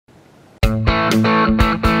I'm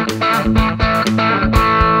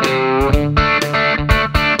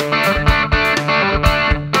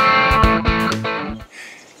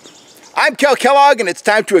Cal Kellogg, and it's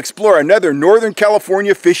time to explore another Northern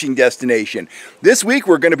California fishing destination. This week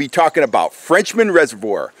we're going to be talking about Frenchman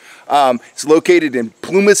Reservoir. It's located in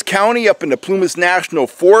Plumas County up in the Plumas National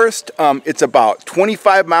Forest. It's about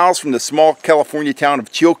 25 miles from the small California town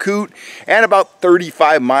of Chilkoot and about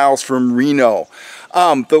 35 miles from Reno.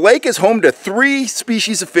 The lake is home to 3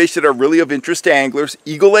 species of fish that are really of interest to anglers: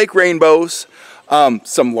 Eagle Lake rainbows, some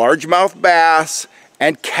largemouth bass,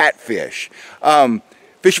 and catfish.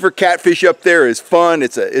 Fishing for catfish up there is fun.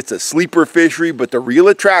 It's a sleeper fishery, but the real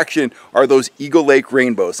attraction are those Eagle Lake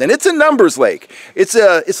rainbows. And it's a numbers lake.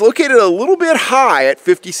 It's located a little bit high at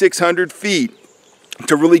 5,600 feet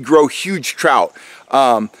to really grow huge trout.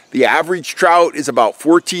 The average trout is about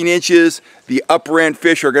 14 inches. The upper end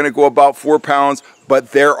fish are going to go about 4 pounds,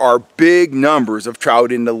 but there are big numbers of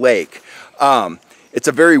trout in the lake. It's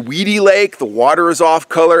a very weedy lake, the water is off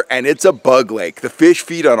color, and it's a bug lake. The fish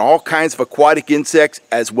feed on all kinds of aquatic insects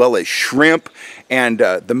as well as shrimp, and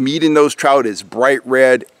the meat in those trout is bright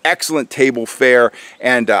red, excellent table fare,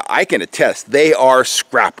 and I can attest, they are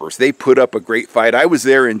scrappers. They put up a great fight. I was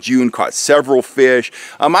there in June, caught several fish.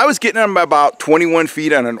 I was getting them about 21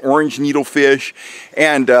 feet on an orange needlefish,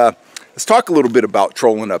 and let's talk a little bit about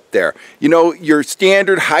trolling up there. You know, your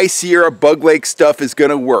standard high Sierra bug lake stuff is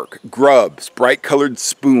going to work. Grubs, bright colored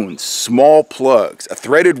spoons, small plugs, a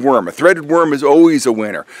threaded worm. A threaded worm is always a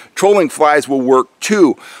winner. Trolling flies will work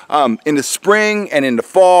too. In the spring and in the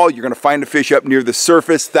fall, you're going to find the fish up near the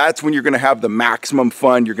surface. That's when you're going to have the maximum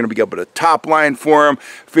fun. You're going to be able to top line for them,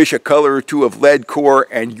 fish a color or two of lead core,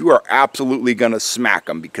 and you are absolutely going to smack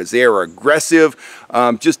them because they are aggressive,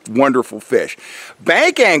 just wonderful fish.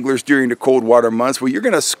 Bank anglers during the cold water months, well, you're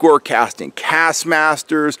going to score casting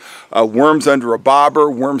Castmasters, worms under a bobber,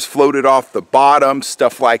 worms floated off the bottom,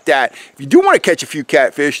 stuff like that. If you do want to catch a few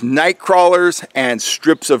catfish, night crawlers and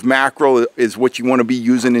strips of mackerel is what you want to be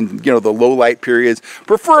using in, you know, the low light periods,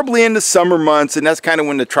 preferably in the summer months, and that's kind of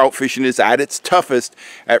when the trout fishing is at its toughest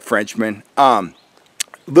at Frenchman.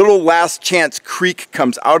 Little Last Chance Creek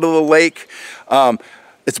comes out of the lake.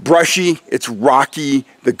 It's brushy, it's rocky,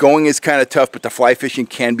 the going is kind of tough, but the fly fishing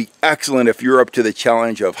can be excellent if you're up to the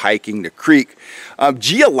challenge of hiking the creek.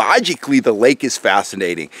 Geologically, the lake is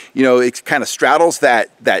fascinating. You know, it kind of straddles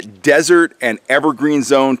that desert and evergreen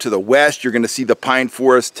zone. To the west, you're going to see the pine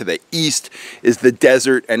forest. To the east is the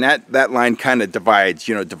desert, and that line kind of divides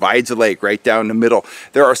the lake right down the middle.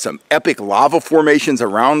 There are some epic lava formations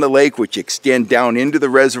around the lake which extend down into the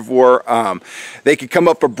reservoir. They could come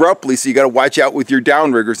up abruptly, so you got to watch out with your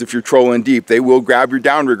downriggers if you're trolling deep. They will grab your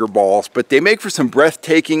downrigger balls, but they make for some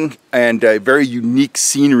breathtaking and very unique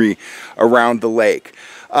scenery around the lake.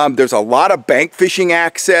 There's a lot of bank fishing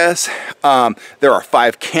access. There are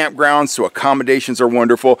 5 campgrounds, so accommodations are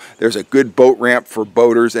wonderful. There's a good boat ramp for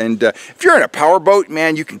boaters, and if you're in a power boat,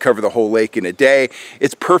 man, you can cover the whole lake in a day.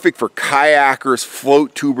 It's perfect for kayakers,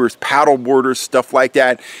 float tubers, paddle boarders, stuff like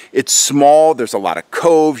that. It's small. There's a lot of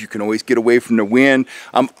coves. You can always get away from the wind.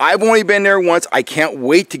 I've only been there once. I can't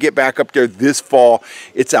wait to get back up there this fall.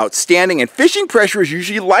 It's outstanding, and fishing pressure is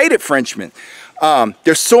usually light at Frenchman.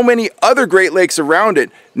 There's so many other Great Lakes around it,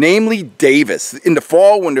 namely Davis. In the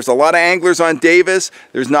fall, when there's a lot of anglers on Davis,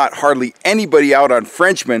 there's not hardly anybody out on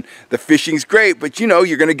Frenchman. The fishing's great, but you know,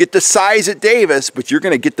 you're going to get the size at Davis, but you're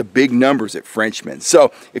going to get the big numbers at Frenchman.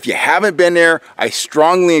 So if you haven't been there, I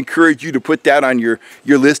strongly encourage you to put that on your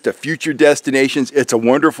list of future destinations. It's a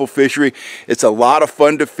wonderful fishery. It's a lot of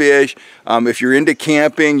fun to fish. If you're into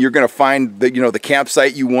camping, you're going to find the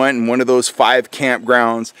campsite you want in one of those 5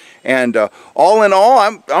 campgrounds. And all in all,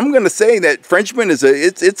 I'm going to say that Frenchman is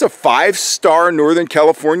it's a 5-star Northern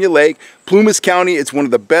California lake. Plumas County, it's one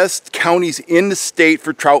of the best counties in the state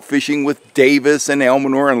for trout fishing, with Davis and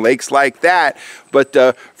Elmonor and lakes like that. But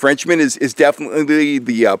Frenchman is definitely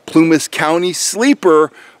the Plumas County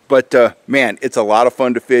sleeper. But man, it's a lot of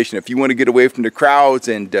fun to fish, and if you want to get away from the crowds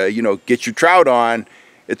and you know, get your trout on,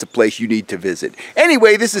 it's a place you need to visit.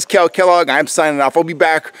 Anyway, this is Cal Kellogg. I'm signing off. I'll be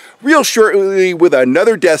back real shortly with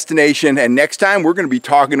another destination, and next time we're going to be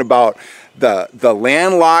talking about the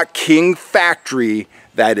landlocked King Factory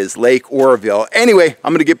that is Lake Oroville. Anyway,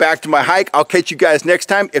 I'm going to get back to my hike. I'll catch you guys next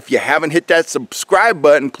time. If you haven't hit that subscribe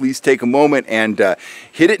button, please take a moment and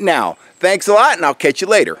hit it now. Thanks a lot, and I'll catch you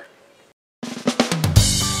later.